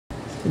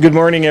Good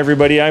morning,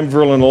 everybody. I'm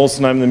Verlin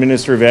Olson. I'm the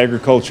Minister of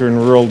Agriculture and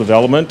Rural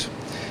Development,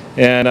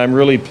 and I'm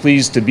really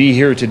pleased to be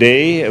here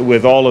today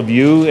with all of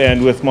you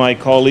and with my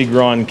colleague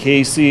Ron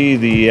Casey,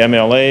 the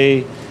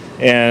MLA,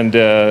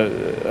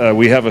 and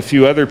we have a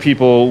few other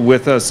people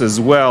with us as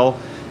well,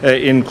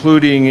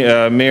 including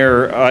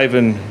Mayor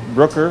Ivan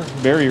Brooker,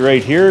 Barry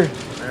right here.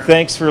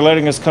 Thanks for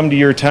letting us come to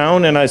your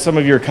town, and some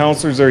of your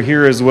councillors are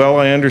here as well,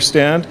 I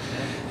understand.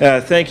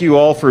 Thank you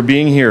all for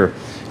being here.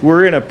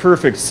 We're in a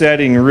perfect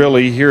setting,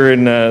 really, here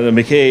in the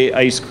McKay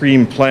ice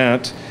cream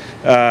plant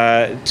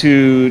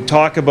to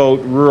talk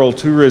about rural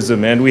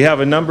tourism. And we have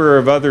a number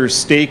of other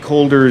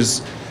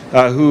stakeholders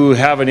who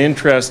have an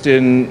interest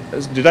in,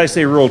 did I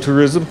say rural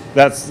tourism?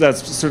 That's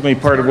certainly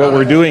part of what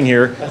we're doing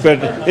here.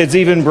 But it's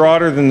even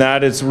broader than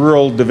that. It's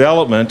rural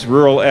development,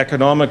 rural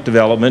economic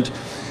development,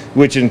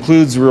 which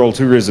includes rural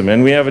tourism.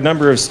 And we have a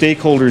number of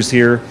stakeholders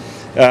here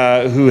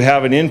who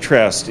have an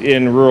interest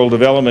in rural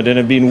development and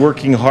have been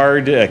working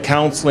hard,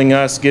 counseling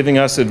us, giving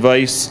us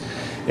advice,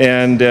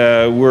 and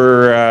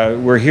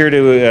we're here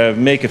to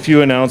make a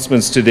few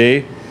announcements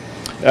today.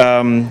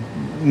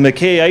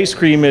 McKay Ice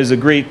Cream is a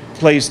great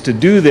place to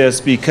do this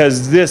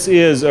because this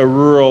is a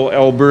rural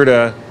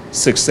Alberta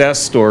success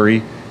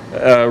story.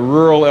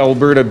 Rural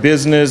Alberta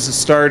business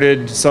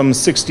started some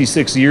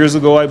 66 years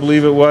ago, I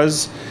believe it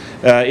was,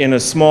 in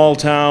a small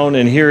town,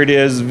 and here it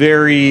is,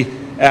 very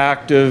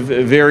active,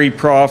 very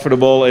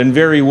profitable, and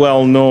very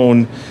well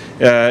known,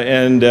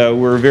 and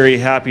we're very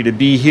happy to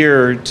be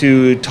here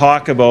to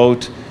talk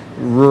about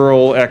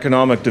rural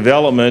economic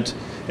development.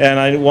 And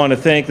I want to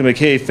thank the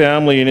McKay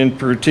family, and in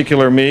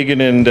particular Megan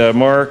and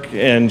Mark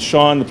and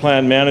Sean, the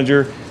plant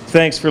manager.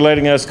 Thanks for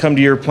letting us come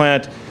to your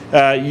plant.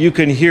 You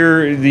can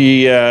hear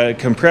the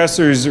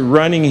compressors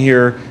running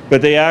here,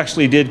 but they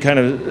actually did kind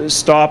of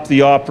stop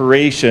the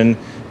operation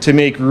to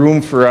make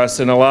room for us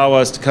and allow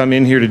us to come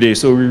in here today.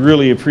 So we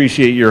really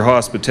appreciate your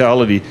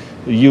hospitality,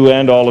 you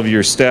and all of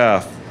your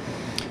staff.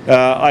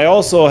 I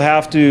also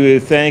have to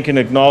thank and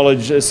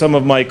acknowledge some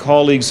of my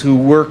colleagues who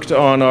worked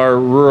on our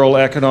rural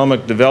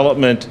economic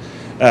development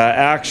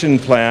action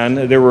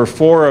plan. There were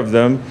 4 of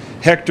them.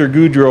 Hector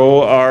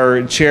Goudreau,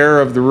 our chair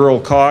of the Rural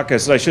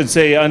Caucus. I should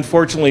say,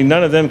 unfortunately,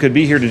 none of them could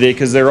be here today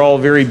because they're all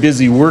very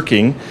busy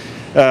working.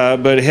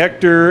 But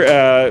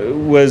Hector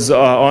was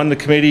on the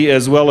committee,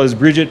 as well as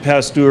Bridget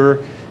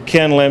Pasteur,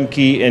 Ken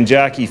Lemke, and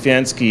Jackie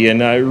Fensky,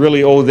 and I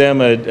really owe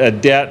them a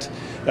debt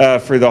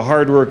for the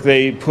hard work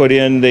they put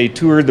in. They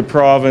toured the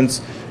province,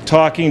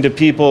 talking to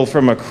people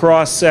from a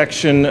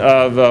cross-section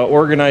of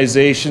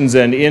organizations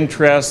and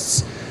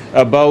interests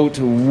about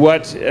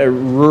what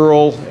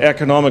rural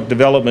economic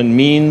development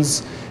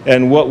means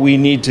and what we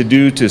need to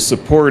do to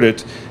support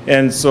it.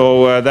 And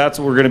so that's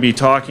what we're going to be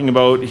talking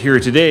about here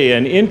today.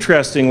 And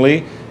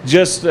interestingly,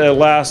 just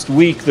last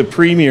week the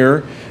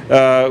Premier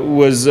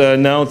was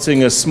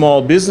announcing a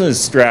small business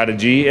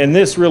strategy, and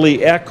this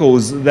really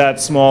echoes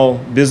that small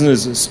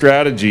business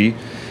strategy.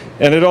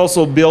 And it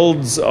also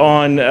builds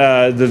on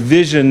the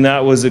vision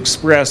that was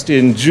expressed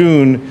in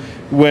June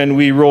when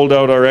we rolled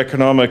out our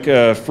economic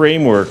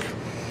framework.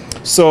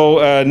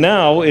 So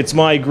now it's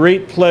my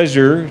great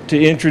pleasure to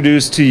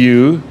introduce to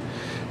you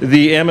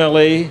the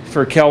MLA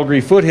for Calgary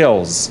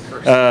Foothills.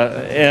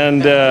 The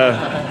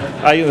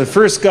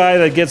first guy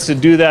that gets to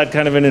do that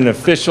kind of in an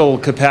official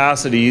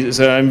capacity,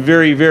 so I'm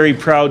very, very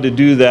proud to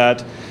do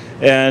that.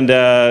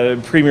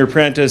 And Premier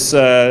Prentice,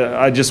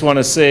 I just want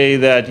to say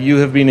that you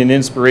have been an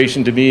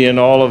inspiration to me and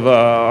all of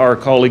our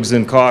colleagues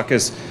in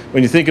caucus.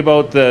 When you think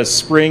about the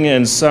spring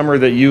and summer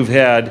that you've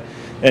had,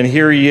 and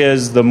here he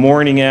is the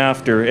morning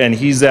after, and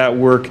he's at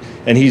work,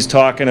 and he's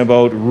talking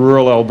about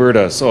rural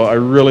Alberta. So I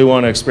really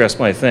want to express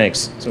my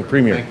thanks. So,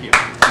 Premier. Thank you.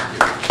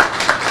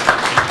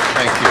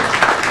 Thank you.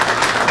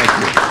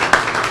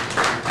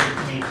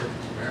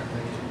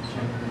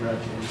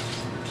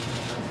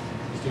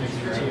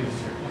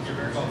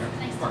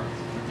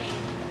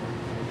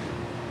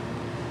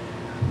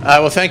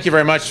 Well, thank you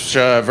very much,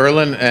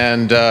 Verlin,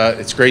 and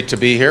it's great to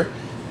be here.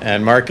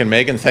 And Mark and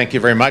Megan, thank you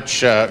very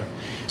much.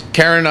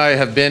 Karen and I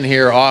have been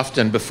here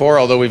often before,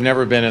 although we've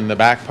never been in the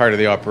back part of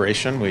the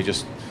operation. We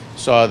just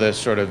saw the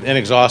sort of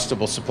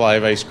inexhaustible supply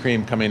of ice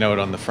cream coming out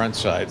on the front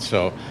side.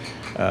 So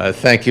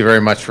thank you very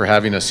much for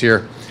having us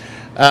here.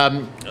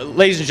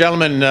 Ladies and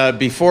gentlemen,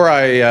 before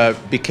I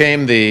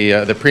became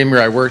the Premier,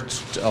 I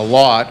worked a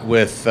lot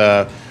with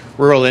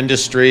rural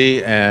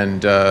industry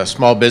and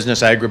small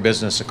business,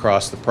 agribusiness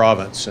across the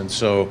province. And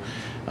so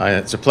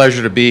it's a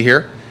pleasure to be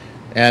here.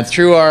 And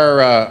through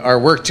our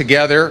work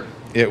together,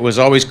 it was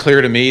always clear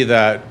to me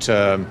that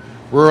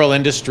rural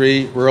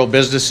industry, rural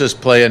businesses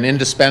play an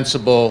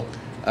indispensable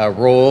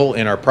role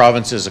in our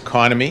province's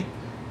economy.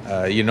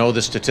 You know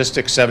the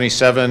statistics,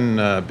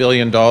 $77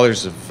 billion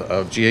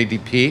of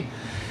GDP.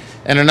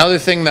 And another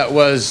thing that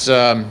was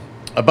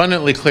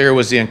abundantly clear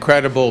was the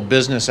incredible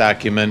business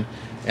acumen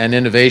and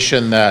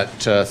innovation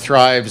that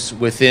thrives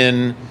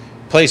within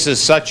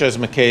places such as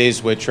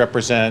McKay's, which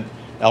represent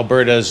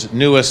Alberta's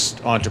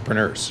newest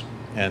entrepreneurs.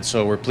 And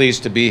so we're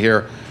pleased to be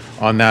here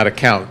on that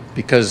account,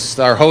 because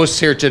our hosts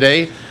here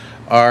today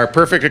are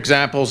perfect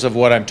examples of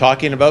what I'm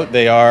talking about.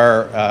 They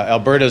are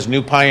Alberta's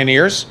new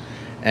pioneers,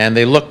 and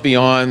they look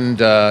beyond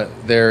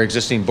their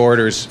existing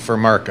borders for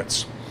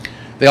markets.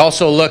 They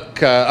also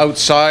look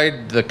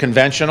outside the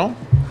conventional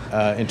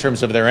in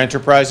terms of their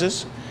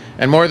enterprises.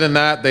 And more than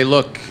that, they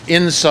look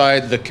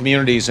inside the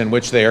communities in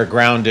which they are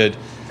grounded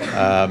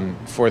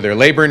for their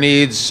labor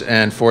needs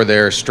and for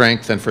their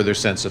strength and for their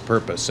sense of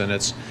purpose. And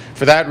it's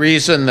for that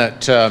reason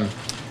that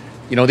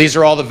these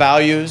are all the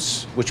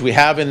values which we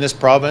have in this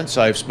province.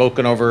 I've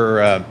spoken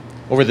over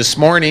this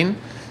morning.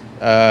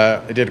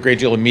 I did a great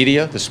deal of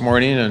media this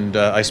morning, and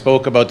I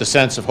spoke about the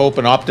sense of hope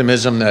and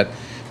optimism that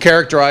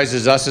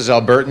characterizes us as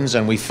Albertans,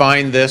 and we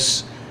find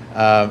this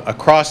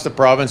across the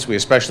province. We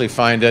especially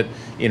find it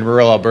in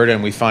rural Alberta,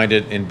 and we find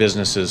it in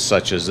businesses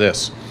such as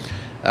this.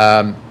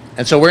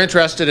 And so we're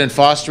interested in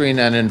fostering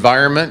an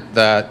environment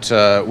that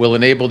will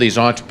enable these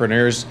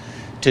entrepreneurs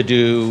to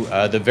do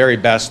the very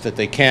best that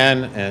they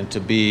can and to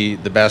be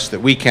the best that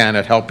we can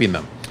at helping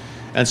them.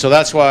 And so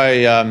that's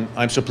why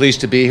I'm so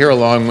pleased to be here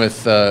along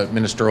with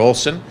Minister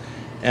Olson.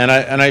 And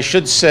I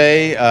should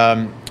say,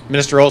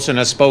 Minister Olson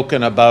has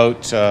spoken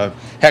about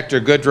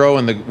Hector Goodrow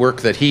and the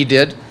work that he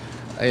did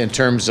in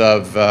terms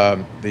of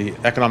the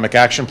economic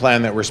action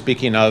plan that we're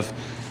speaking of.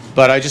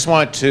 But I just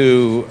want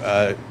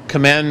to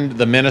commend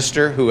the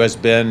minister, who has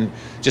been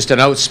just an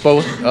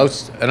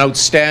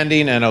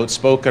outstanding and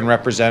outspoken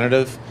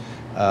representative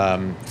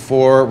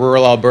for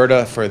rural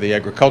Alberta, for the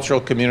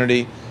agricultural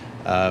community,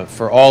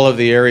 for all of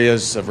the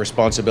areas of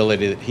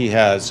responsibility that he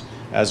has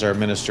as our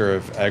Minister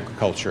of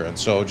Agriculture. And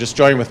so just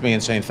join with me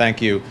in saying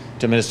thank you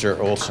to Minister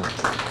Olson.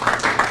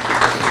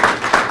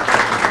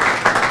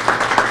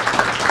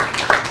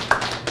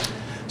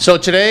 So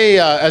today,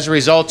 as a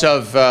result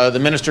of the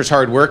minister's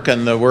hard work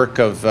and the work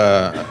of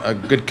a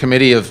good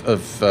committee of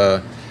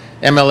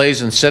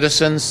MLAs and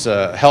citizens,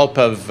 help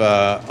of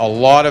a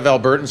lot of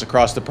Albertans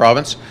across the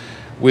province,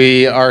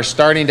 we are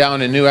starting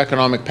down a new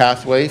economic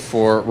pathway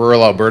for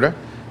rural Alberta.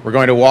 We're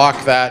going to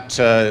walk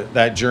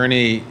that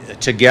journey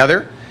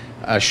together,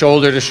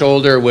 shoulder to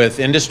shoulder with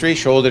industry,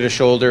 shoulder to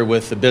shoulder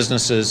with the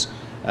businesses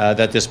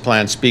that this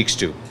plan speaks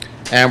to.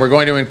 And we're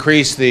going to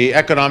increase the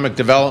economic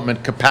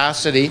development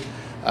capacity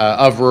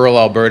of rural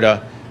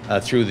Alberta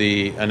through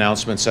the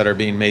announcements that are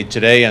being made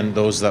today and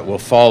those that will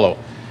follow.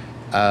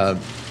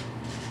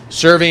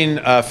 Serving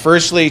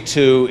firstly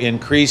to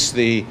increase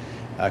the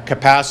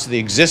capacity, the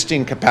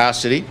existing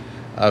capacity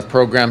of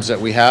programs that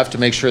we have, to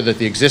make sure that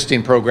the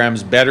existing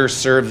programs better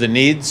serve the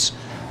needs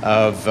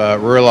of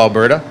rural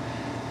Alberta.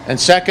 And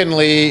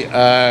secondly,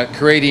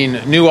 creating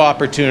new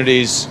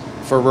opportunities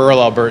for rural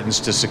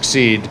Albertans to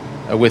succeed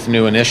with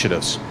new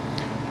initiatives.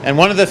 And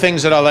one of the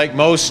things that I like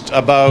most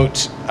about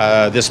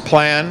this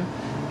plan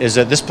is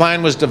that this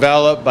plan was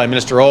developed by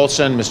Minister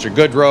Olson, Mr.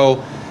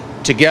 Goodrow,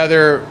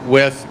 together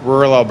with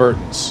rural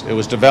Albertans. It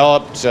was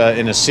developed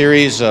in a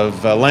series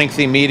of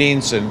lengthy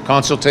meetings and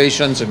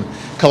consultations and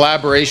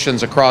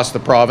collaborations across the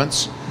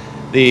province.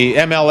 The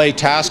MLA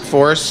Task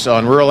Force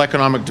on Rural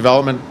Economic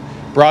Development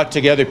brought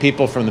together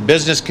people from the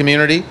business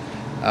community,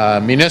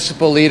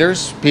 municipal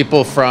leaders,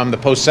 people from the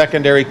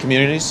post-secondary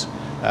communities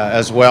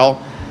as well,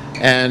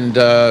 and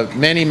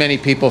many, many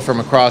people from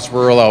across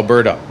rural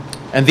Alberta.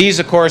 And these,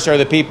 of course, are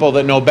the people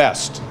that know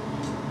best.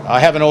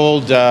 I have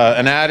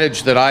an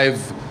adage that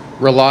I've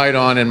relied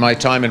on in my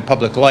time in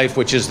public life,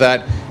 which is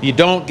that you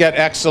don't get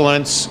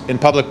excellence in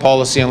public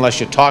policy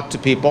unless you talk to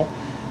people.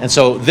 And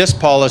so this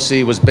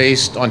policy was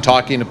based on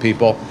talking to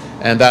people,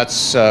 and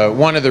that's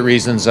one of the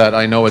reasons that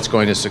I know it's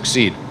going to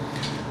succeed.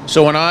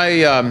 So when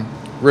I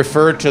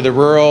refer to the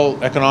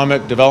Rural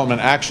Economic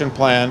Development Action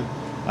Plan,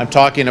 I'm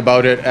talking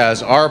about it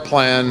as our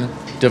plan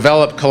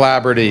developed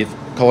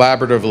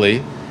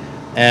collaboratively,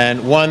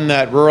 and one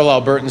that rural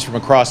Albertans from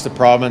across the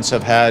province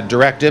have had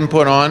direct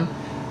input on,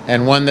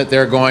 and one that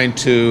they're going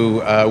to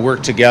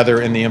work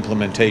together in the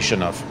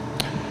implementation of.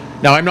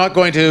 Now, I'm not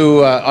going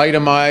to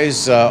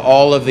itemize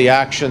all of the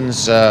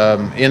actions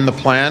in the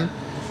plan.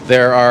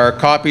 There are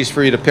copies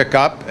for you to pick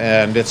up,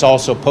 and it's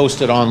also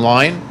posted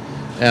online,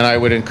 and I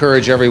would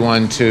encourage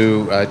everyone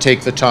to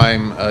take the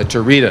time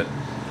to read it.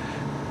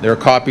 There are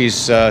copies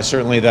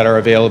certainly that are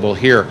available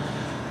here.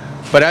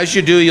 But as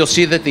you do, you'll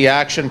see that the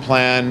action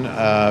plan,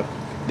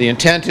 the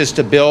intent is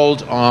to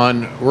build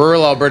on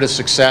rural Alberta's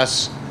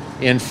success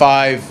in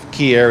 5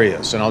 key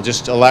areas, and I'll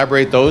just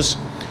elaborate those.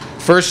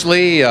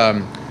 Firstly,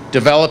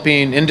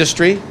 developing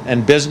industry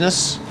and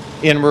business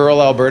in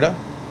rural Alberta.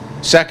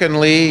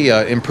 Secondly,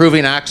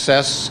 improving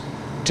access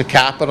to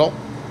capital.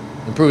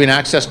 Improving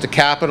access to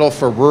capital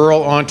for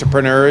rural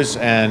entrepreneurs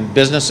and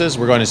businesses.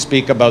 We're going to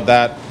speak about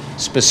that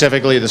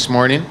specifically this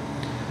morning.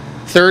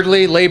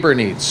 Thirdly, labor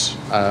needs.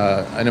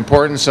 An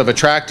importance of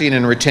attracting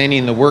and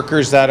retaining the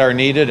workers that are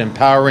needed,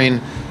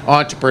 empowering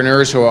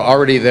entrepreneurs who are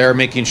already there,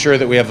 making sure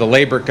that we have the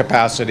labor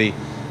capacity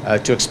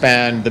to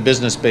expand the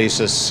business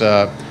basis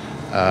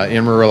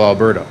in rural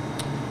Alberta.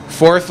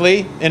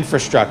 Fourthly,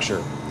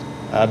 infrastructure.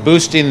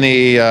 Boosting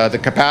the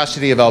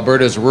capacity of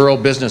Alberta's rural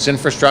business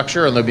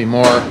infrastructure, and there'll be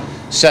more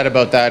said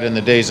about that in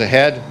the days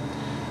ahead.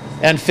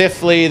 And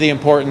fifthly, the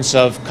importance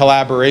of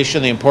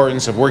collaboration, the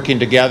importance of working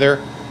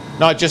together,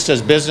 not just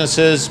as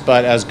businesses,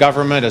 but as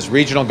government, as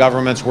regional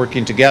governments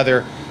working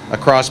together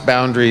across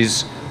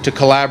boundaries to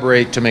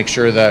collaborate to make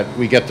sure that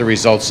we get the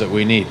results that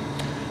we need.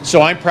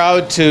 So I'm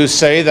proud to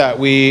say that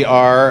we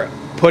are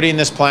putting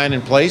this plan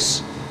in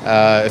place,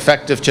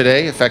 effective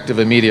today, effective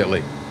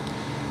immediately.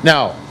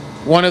 Now,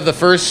 one of the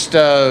first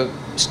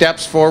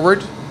steps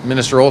forward,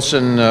 Minister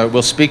Olson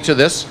will speak to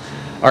this.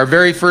 Our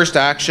very first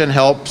action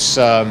helps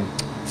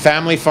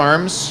family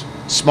farms,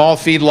 small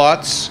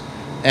feedlots,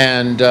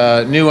 and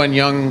new and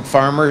young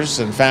farmers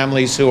and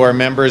families who are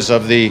members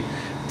of the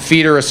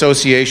feeder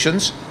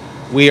associations.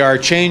 We are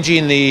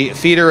changing the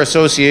feeder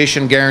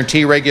association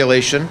guarantee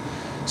regulation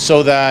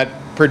so that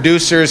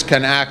producers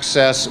can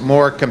access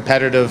more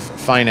competitive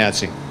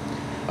financing,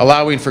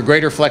 allowing for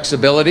greater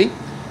flexibility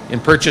in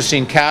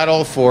purchasing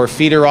cattle for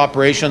feeder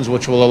operations,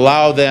 which will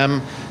allow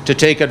them to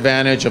take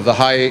advantage of the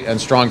high and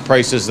strong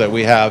prices that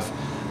we have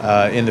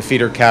in the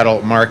feeder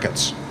cattle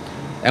markets.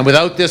 And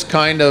without this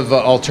kind of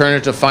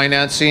alternative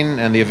financing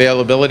and the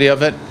availability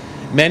of it,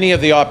 many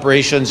of the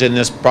operations in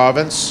this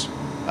province,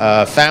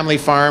 family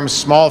farms,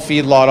 small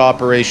feedlot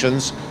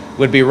operations,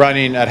 would be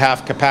running at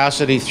half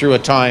capacity through a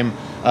time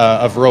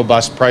of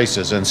robust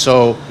prices. And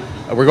so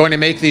we're going to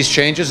make these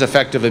changes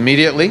effective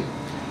immediately,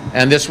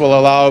 and this will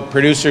allow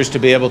producers to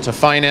be able to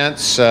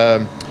finance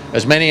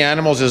as many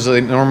animals as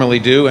they normally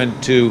do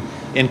and to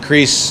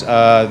increase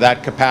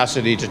that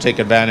capacity to take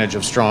advantage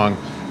of strong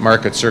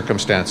market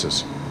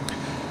circumstances.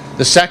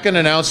 The second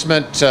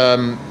announcement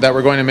that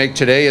we're going to make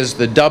today is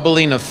the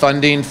doubling of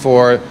funding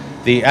for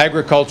the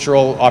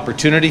Agricultural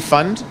Opportunity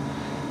Fund.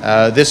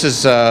 This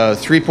is a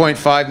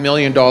 $3.5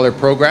 million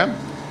program.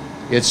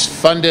 It's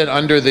funded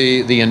under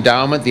the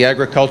endowment, the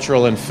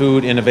Agricultural and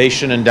Food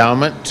Innovation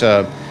Endowment,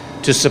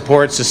 to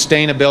support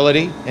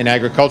sustainability in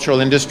agricultural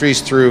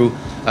industries through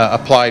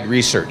applied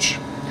research.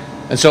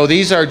 And so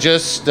these are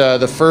just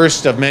the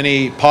first of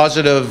many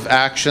positive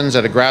actions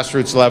at a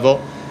grassroots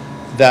level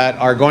that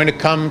are going to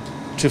come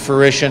to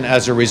fruition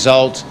as a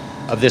result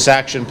of this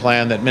action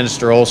plan that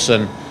Minister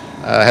Olson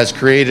has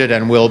created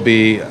and will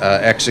be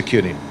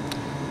executing.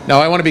 Now,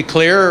 I want to be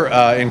clear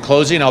in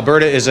closing,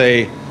 Alberta is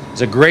a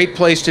great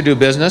place to do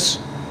business,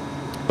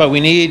 but we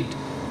need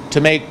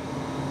to make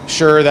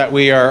sure that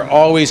we are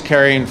always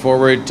carrying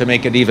forward to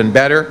make it even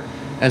better,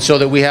 and so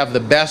that we have the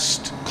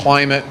best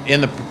climate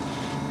in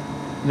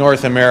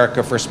North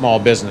America for small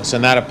business.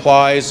 And that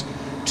applies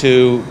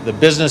to the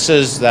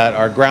businesses that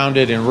are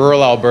grounded in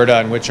rural Alberta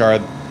and which are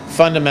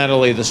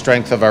fundamentally the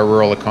strength of our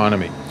rural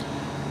economy.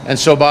 And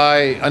so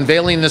by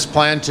unveiling this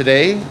plan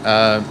today,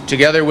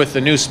 together with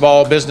the new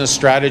small business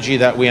strategy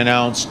that we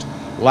announced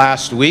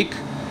last week,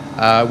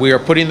 we are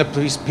putting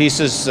the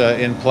pieces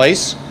in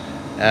place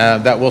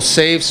that will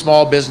save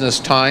small business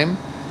time,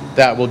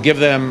 that will give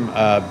them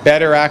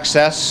better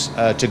access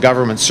to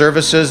government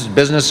services,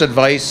 business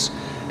advice,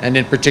 and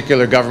in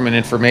particular government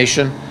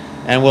information,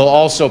 and will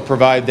also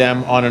provide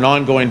them on an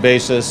ongoing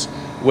basis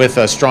with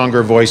a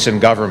stronger voice in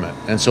government.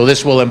 And so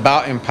this will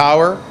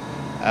empower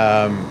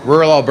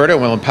rural Alberta,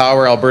 will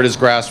empower Alberta's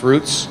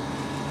grassroots.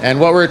 And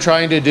what we're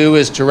trying to do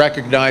is to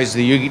recognize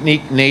the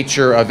unique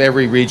nature of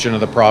every region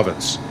of the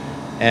province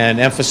and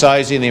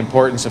emphasizing the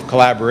importance of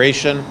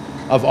collaboration,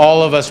 of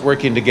all of us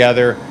working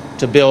together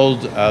to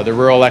build the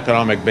rural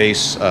economic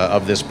base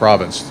of this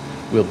province.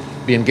 We'll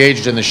be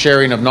engaged in the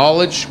sharing of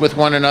knowledge with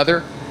one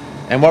another.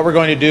 And what we're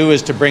going to do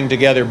is to bring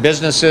together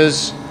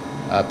businesses,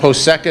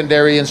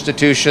 post-secondary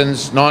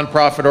institutions,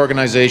 nonprofit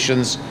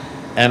organizations,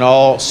 and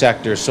all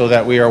sectors so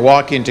that we are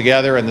walking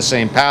together in the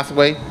same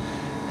pathway.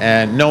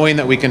 And knowing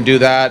that we can do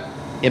that,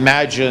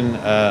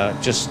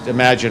 just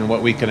imagine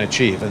what we can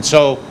achieve. And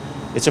so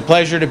it's a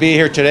pleasure to be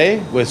here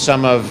today with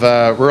some of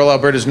rural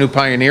Alberta's new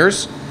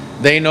pioneers.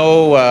 They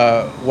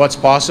know what's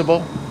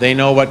possible. They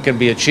know what can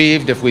be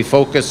achieved if we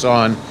focus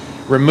on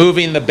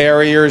removing the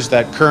barriers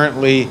that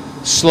currently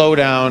slow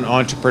down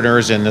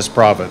entrepreneurs in this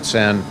province.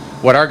 And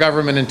what our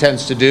government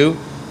intends to do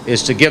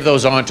is to give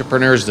those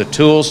entrepreneurs the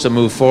tools to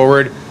move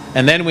forward,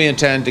 and then we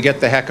intend to get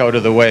the heck out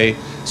of the way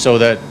so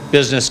that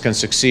business can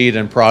succeed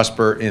and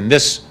prosper in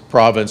this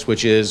province,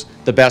 which is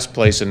the best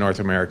place in North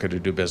America to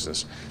do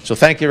business. So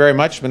thank you very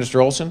much,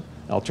 Minister Olson.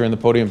 I'll turn the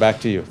podium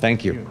back to you.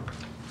 Thank you.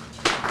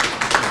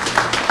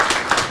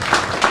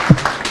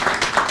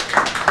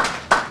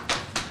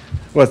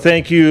 Well,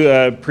 thank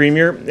you,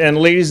 Premier. And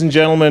ladies and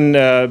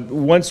gentlemen,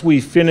 once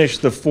we finish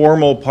the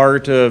formal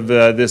part of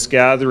this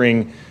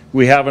gathering,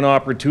 we have an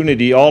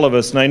opportunity, all of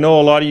us, and I know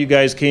a lot of you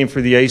guys came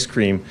for the ice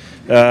cream,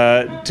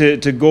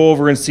 to go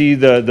over and see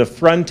the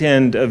front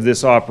end of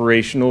this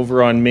operation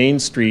over on Main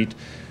Street.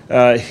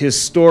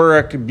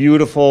 Historic,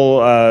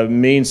 beautiful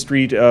Main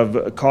Street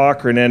of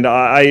Cochrane. And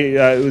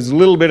it was a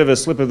little bit of a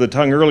slip of the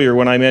tongue earlier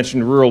when I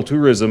mentioned rural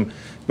tourism,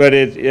 but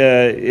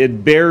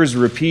it bears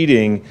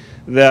repeating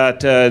that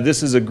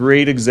this is a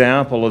great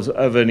example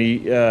of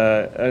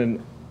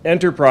an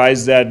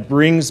enterprise that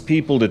brings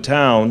people to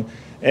town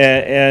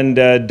and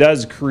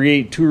does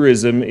create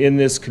tourism in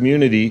this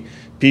community,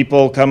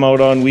 People come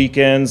out on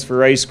weekends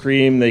for ice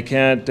cream. They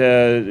can't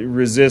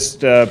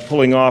resist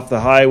pulling off the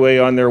highway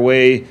on their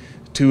way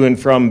to and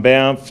from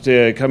Banff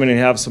to come in and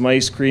have some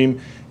ice cream.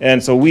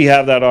 And so we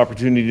have that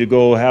opportunity to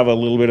go have a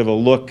little bit of a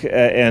look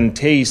and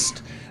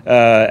taste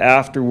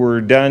after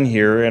we're done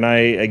here. And I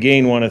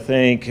again want to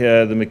thank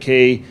the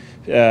McKay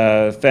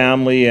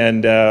family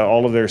and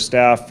all of their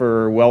staff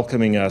for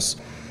welcoming us.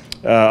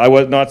 I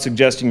was not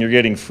suggesting you're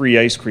getting free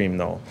ice cream,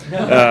 though.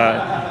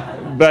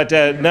 But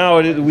now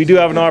we do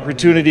have an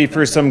opportunity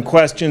for some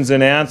questions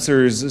and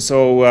answers,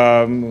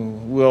 so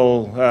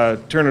we'll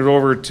turn it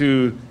over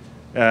to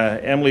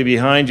Emily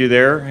behind you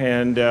there,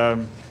 and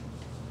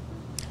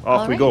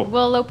off we go.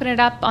 We'll open it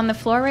up on the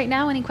floor right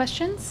now. Any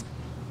questions?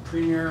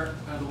 Premier,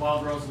 the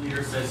Wild Rose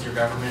leader says your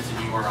government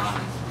and you are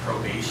on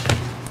probation.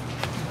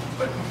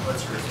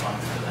 What's your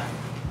response to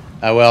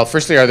that? Well,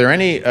 firstly, are there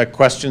any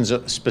questions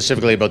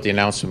specifically about the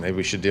announcement? Maybe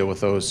we should deal with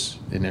those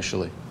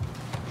initially.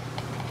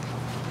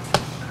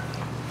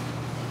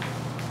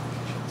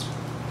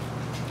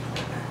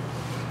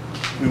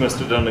 We must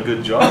have done a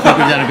good job. I think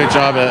we've done a good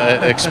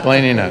job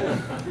explaining it.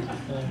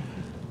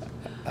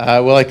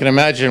 Well, I can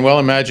imagine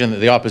that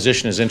the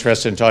opposition is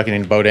interested in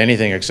talking about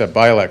anything except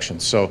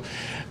by-elections. So,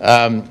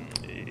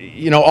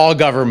 you know, all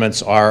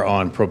governments are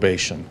on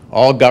probation.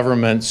 All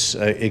governments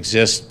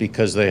exist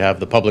because they have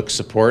the public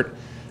support,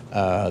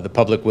 the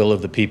public will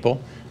of the people.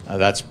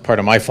 That's part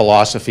of my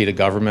philosophy to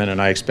government,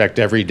 and I expect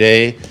every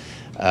day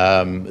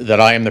that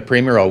I am the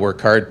Premier, I'll work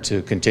hard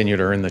to continue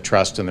to earn the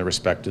trust and the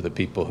respect of the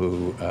people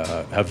who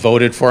have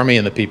voted for me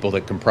and the people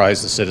that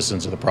comprise the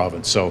citizens of the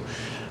province. So,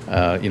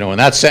 you know, in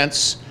that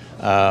sense,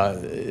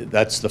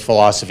 that's the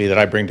philosophy that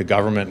I bring to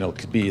government, and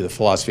it'll be the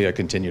philosophy I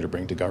continue to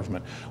bring to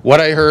government.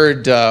 What I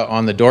heard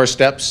on the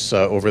doorsteps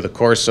over the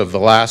course of the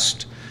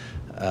last,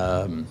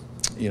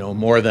 you know,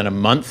 more than a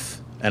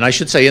month, and I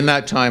should say in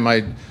that time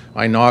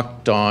I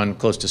knocked on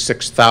close to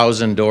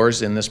 6,000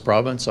 doors in this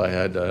province. I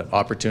had an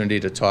opportunity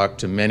to talk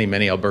to many,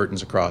 many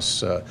Albertans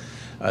across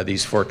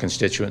these 4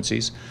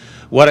 constituencies.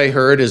 What I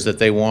heard is that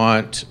they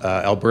want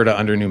Alberta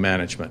under new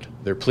management.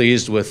 They're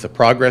pleased with the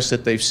progress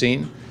that they've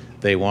seen.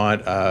 They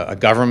want a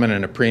government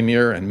and a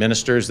premier and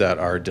ministers that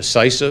are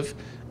decisive,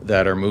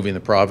 that are moving the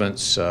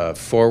province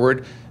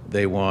forward.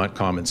 They want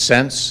common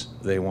sense.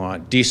 They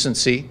want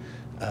decency.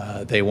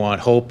 They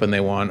want hope, and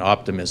they want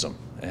optimism.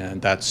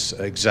 And that's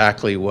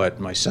exactly what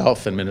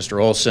myself and Minister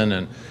Olson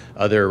and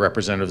other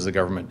representatives of the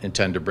government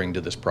intend to bring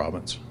to this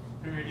province.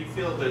 Premier, do you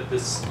feel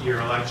that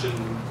your election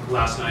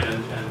last night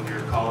and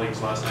your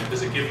colleagues last night,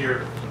 does it give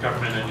your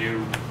government a new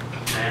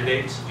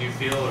mandate, do you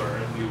feel, or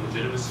a new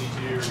legitimacy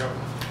to your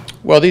government?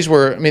 Well, these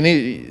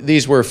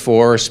were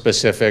 4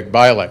 specific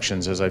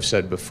by-elections, as I've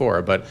said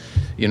before, but,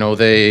 you know,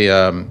 they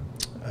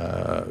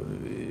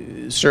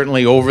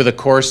certainly over the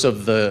course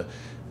of the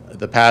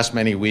past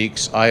many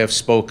weeks, I have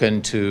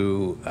spoken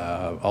to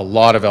a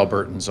lot of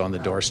Albertans on the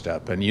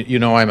doorstep. And you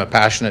know I'm a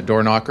passionate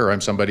door knocker.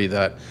 I'm somebody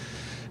that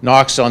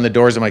knocks on the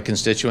doors of my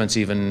constituents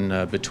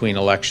even between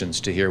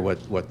elections to hear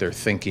what they're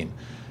thinking.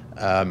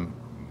 I'm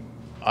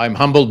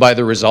humbled by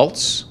the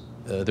results.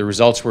 The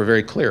results were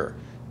very clear.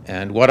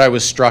 And what I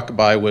was struck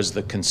by was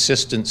the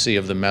consistency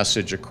of the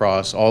message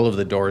across all of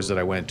the doors that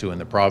I went to in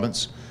the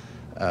province.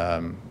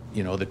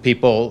 You know, the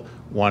people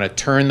want to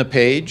turn the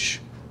page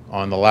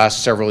on the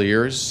last several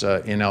years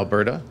in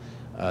Alberta.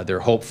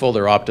 They're hopeful,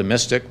 they're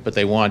optimistic, but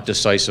they want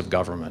decisive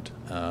government.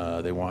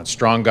 They want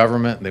strong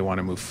government, and they want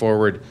to move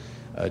forward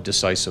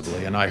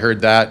decisively. And I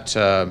heard that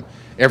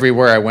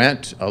everywhere I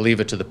went. I'll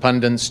leave it to the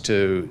pundits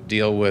to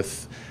deal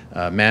with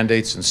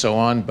mandates and so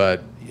on,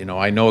 but you know,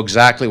 I know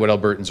exactly what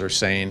Albertans are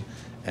saying,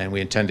 and we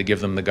intend to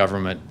give them the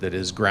government that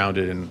is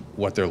grounded in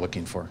what they're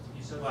looking for.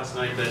 You said last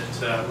night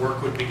that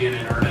work would begin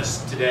in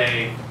earnest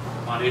today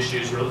on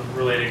issues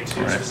relating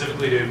to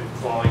specifically to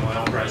falling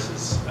oil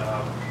prices.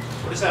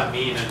 What does that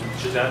mean, and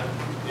should that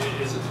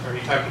are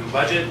you talking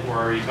budget, or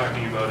are you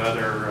talking about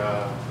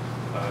other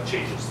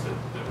changes that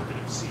we're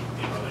going to see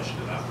in relation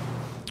to that?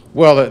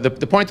 Well,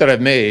 the point that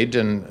I've made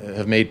and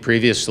have made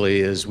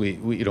previously is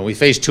we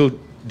face 2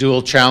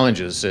 dual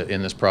challenges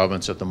in this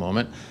province at the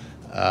moment.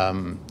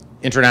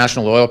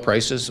 International oil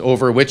prices,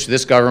 over which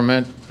this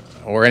government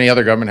or any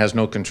other government has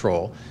no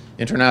control.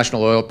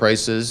 International oil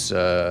prices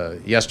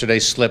yesterday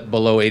slipped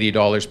below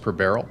 $80 per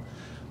barrel.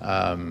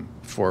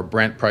 For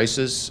Brent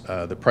prices,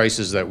 the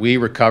prices that we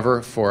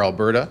recover for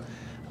Alberta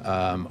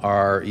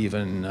are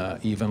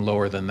even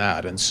lower than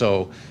that. And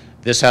so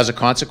this has a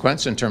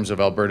consequence in terms of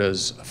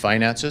Alberta's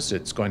finances.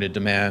 It's going to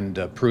demand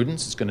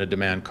prudence, it's going to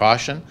demand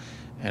caution,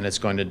 and it's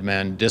going to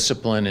demand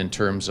discipline in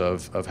terms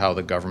of how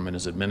the government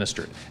is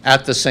administered.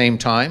 At the same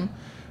time,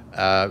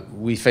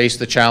 we face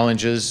the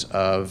challenges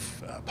of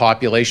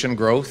population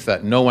growth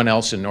that no one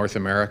else in North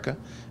America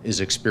is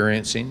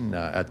experiencing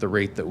at the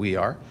rate that we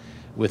are,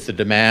 with the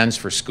demands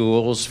for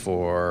schools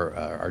for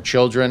our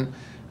children,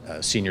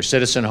 senior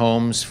citizen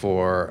homes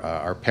for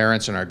our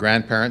parents and our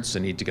grandparents, the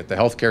need to get the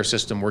healthcare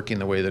system working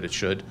the way that it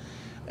should.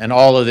 And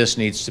all of this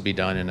needs to be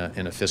done in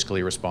a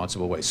fiscally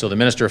responsible way. So the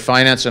Minister of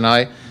Finance and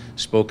I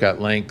spoke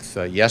at length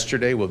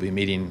yesterday. We'll be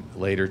meeting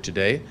later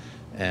today,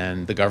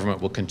 and the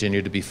government will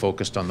continue to be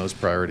focused on those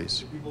priorities.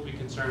 Should people be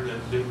concerned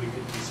that we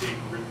could be seeing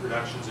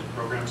reductions in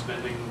program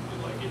spending,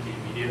 like in the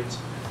immediate?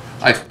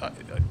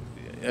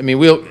 I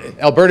mean,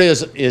 Alberta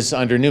is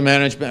under new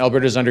management.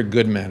 Alberta is under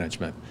good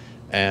management.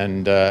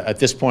 And at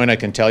this point, I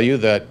can tell you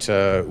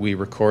that we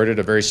recorded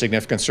a very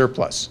significant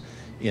surplus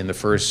in the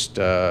first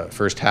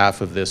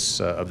half of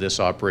this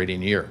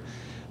operating year.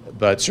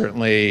 But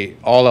certainly,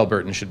 all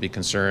Albertans should be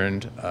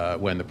concerned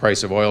when the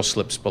price of oil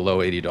slips below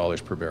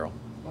 $80 per barrel.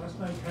 Last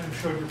night kind of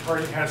showed your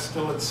party has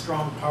still its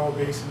strong power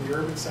base in the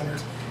urban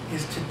centres.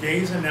 Is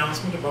today's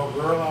announcement about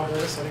rural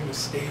Alberta setting the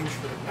stage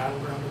for the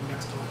battleground of the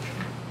next election?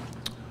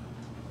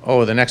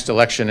 Oh, the next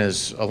election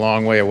is a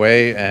long way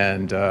away,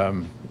 and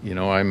you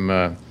know,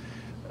 I'm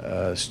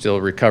still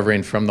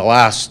recovering from the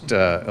last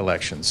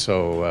election,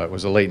 so it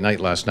was a late night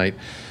last night.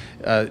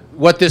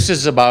 What this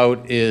is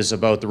about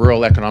the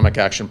Rural Economic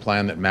Action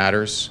Plan that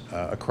matters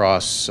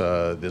across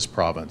this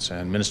province,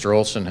 and Minister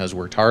Olson has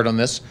worked hard on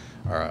this.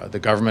 The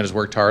government has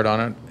worked hard on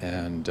it,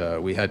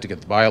 and we had to get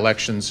the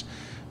by-elections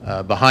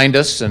behind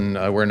us, and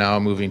we're now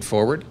moving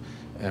forward.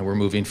 And we're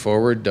moving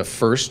forward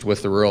first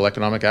with the Rural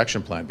Economic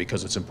Action Plan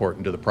because it's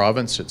important to the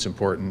province, it's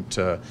important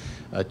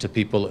to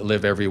people that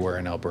live everywhere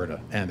in Alberta.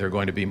 And there are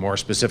going to be more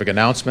specific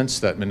announcements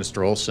that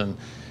Minister Olson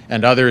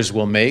and others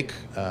will make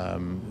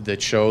that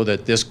show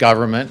that this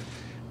government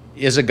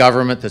is a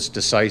government that's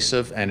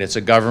decisive, and it's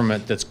a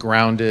government that's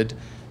grounded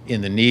in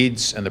the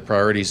needs and the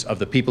priorities of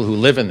the people who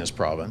live in this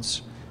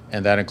province,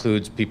 and that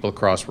includes people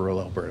across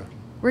rural Alberta.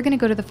 We're going to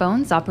go to the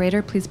phones.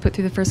 Operator, please put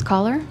through the first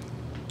caller.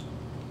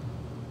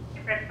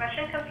 First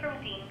question comes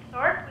from Dean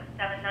Thorpe with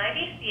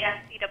 790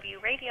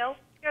 CFCW Radio.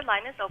 Your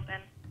line is open.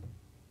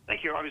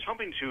 Thank you. I was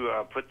hoping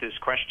to put this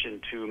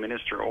question to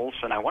Minister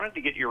Olson. I wanted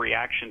to get your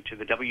reaction to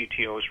the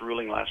WTO's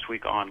ruling last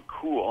week on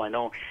coal. I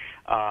know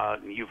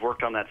you've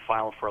worked on that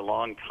file for a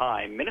long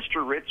time.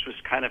 Minister Ritz was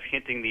kind of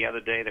hinting the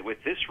other day that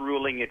with this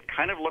ruling, it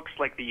kind of looks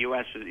like the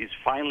U.S. is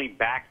finally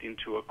backed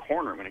into a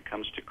corner when it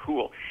comes to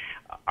coal.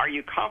 Are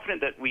you confident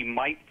that we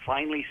might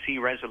finally see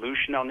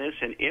resolution on this?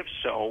 And if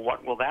so,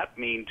 what will that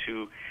mean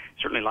to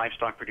certainly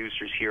livestock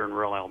producers here in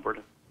rural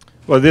Alberta?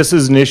 Well, this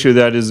is an issue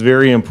that is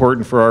very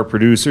important for our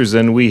producers,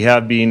 and we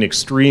have been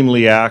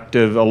extremely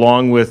active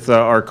along with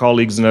our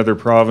colleagues in other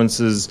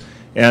provinces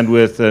and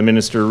with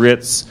Minister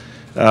Ritz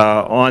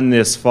on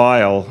this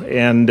file.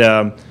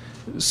 And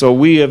so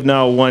we have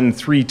now won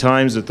 3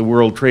 times at the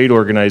World Trade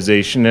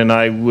Organization, and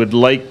I would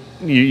like,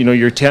 you know,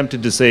 you're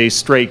tempted to say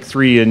strike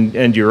 3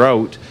 and you're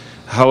out.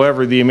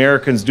 However, the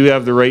Americans do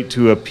have the right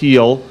to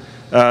appeal.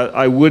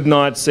 I would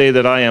not say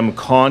that I am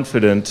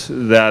confident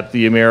that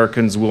the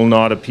Americans will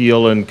not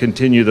appeal and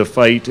continue the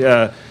fight.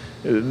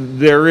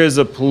 There is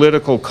a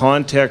political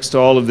context to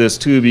all of this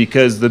too,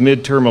 because the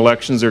midterm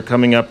elections are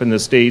coming up in the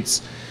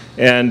States,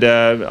 and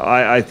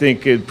I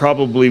think it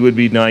probably would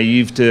be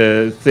naive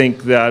to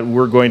think that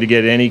we're going to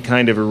get any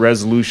kind of a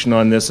resolution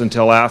on this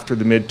until after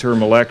the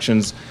midterm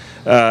elections.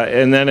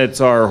 And then it's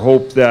our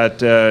hope that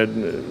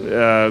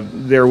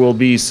there will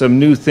be some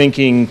new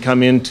thinking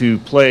come into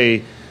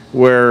play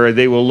where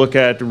they will look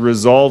at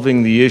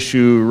resolving the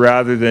issue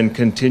rather than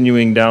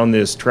continuing down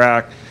this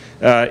track.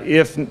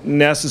 If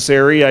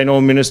necessary, I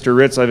know Minister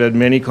Ritz, I've had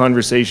many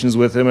conversations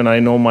with him, and I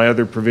know my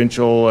other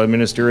provincial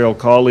ministerial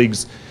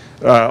colleagues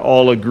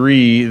all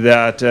agree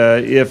that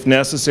if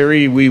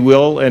necessary, we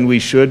will and we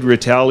should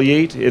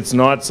retaliate. It's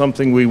not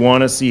something we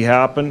want to see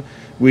happen.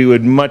 We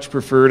would much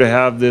prefer to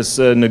have this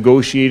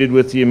negotiated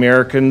with the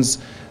Americans,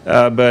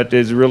 but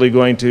it's really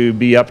going to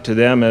be up to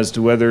them as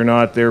to whether or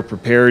not they're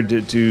prepared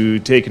to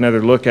take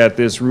another look at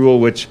this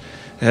rule, which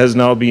has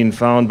now been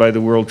found by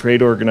the World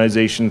Trade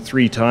Organization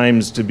 3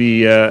 times to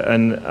be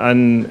an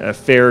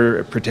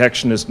unfair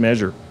protectionist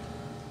measure.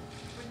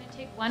 We're going to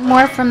take one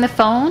more from the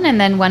phone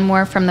and then one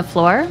more from the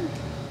floor.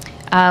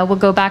 We'll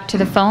go back to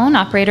the phone.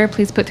 Operator,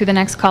 please put through the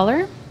next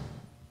caller.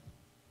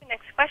 The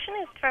next question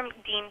is from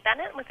Dean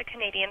Bennett with the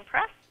Canadian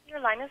Press. Your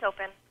line is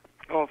open.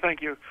 Oh,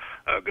 thank you.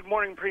 Good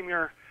morning,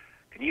 Premier.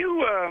 Can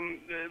you,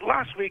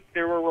 last week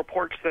there were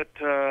reports that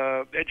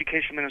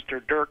Education Minister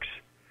Dirks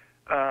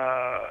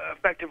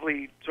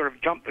effectively sort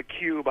of jumped the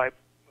queue by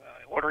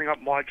ordering up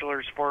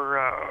modulars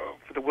for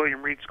the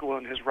William Reed School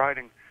in his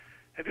riding.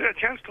 Have you had a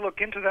chance to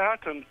look into that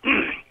and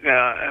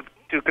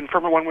to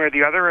confirm it one way or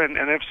the other? And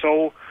if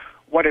so,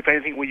 what, if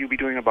anything, will you be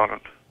doing about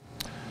it?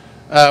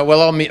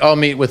 Well, I'll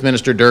meet with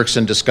Minister Dirks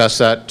and discuss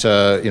that.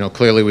 You know,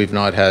 clearly we've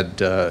not had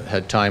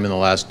time in the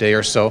last day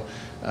or so.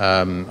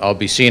 I'll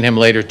be seeing him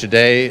later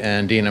today,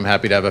 and Dean, I'm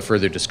happy to have a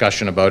further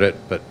discussion about it,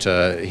 but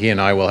he and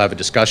I will have a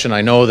discussion.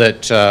 I know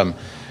that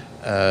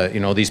you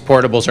know, these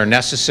portables are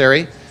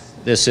necessary.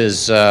 This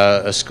is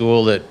a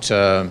school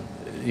that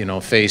you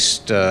know,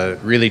 faced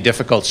really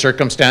difficult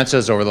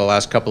circumstances over the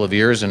last couple of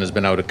years and has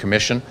been out of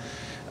commission.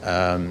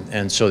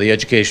 And so the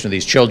education of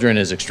these children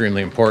is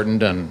extremely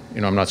important, and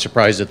you know, I'm not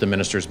surprised that the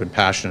minister's been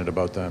passionate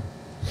about that.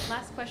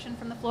 Last question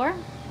from the floor.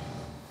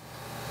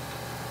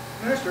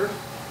 Minister,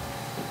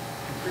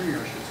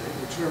 Premier, I should say,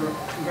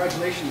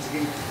 congratulations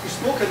again. You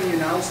spoke in the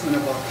announcement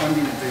about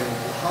funding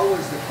available. How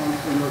is the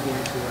entrepreneur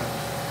going to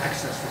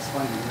access this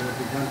funding? Will it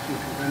be done through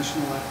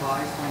conventional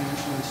FI,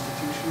 financial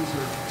institutions,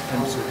 or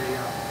how will they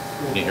go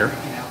about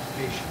making an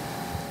application?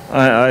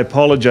 I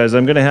apologize.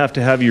 I'm going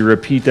to have you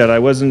repeat that. I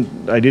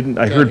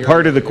heard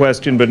part of the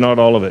question, but not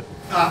all of it.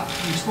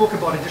 You spoke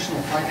about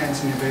additional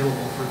financing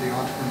available for the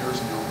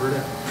entrepreneurs in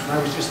Alberta. And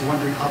I was just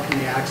wondering, how can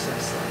they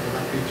access that? Will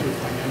that be through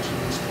financial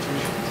institutions?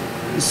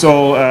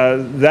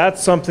 So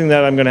that's something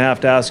that I'm going to have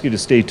to ask you to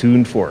stay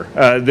tuned for.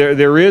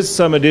 There is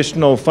some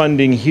additional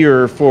funding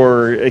here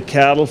for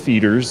cattle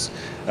feeders.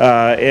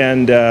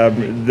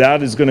 That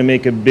is going to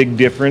make a big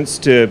difference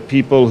to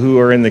people who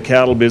are in the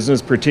cattle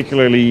business,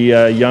 particularly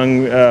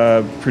young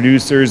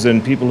producers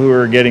and people who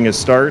are getting a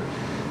start.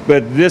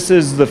 But this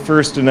is the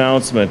first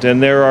announcement,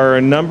 and there are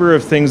a number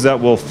of things that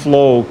will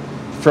flow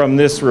from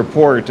this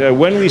report.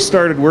 When we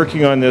started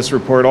working on this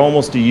report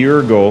almost a year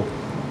ago,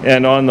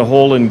 and on the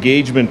whole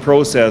engagement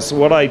process,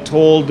 what I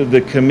told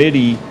the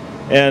committee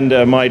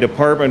and my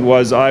department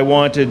was I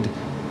wanted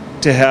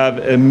to have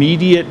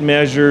immediate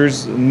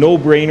measures,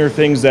 no-brainer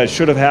things that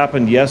should have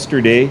happened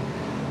yesterday.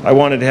 I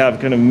wanted to have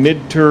kind of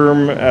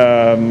midterm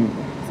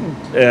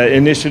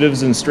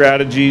initiatives and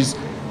strategies,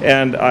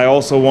 and I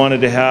also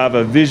wanted to have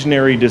a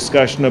visionary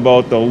discussion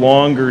about the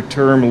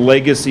longer-term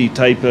legacy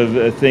type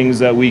of things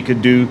that we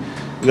could do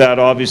that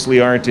obviously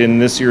aren't in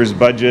this year's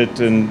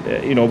budget, and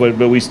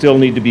but we still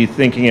need to be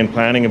thinking and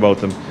planning about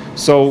them.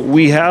 So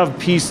we have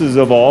pieces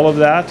of all of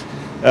that.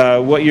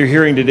 What you're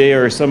hearing today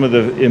are some of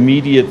the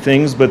immediate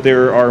things, but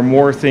there are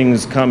more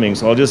things coming.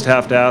 So I'll just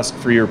have to ask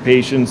for your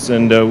patience,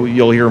 and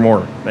you'll hear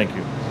more. Thank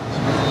you.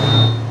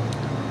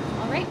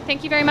 All right.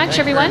 Thank you very much,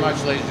 everyone. Thank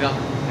you very much, ladies and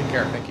gentlemen. Take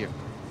care. Thank you.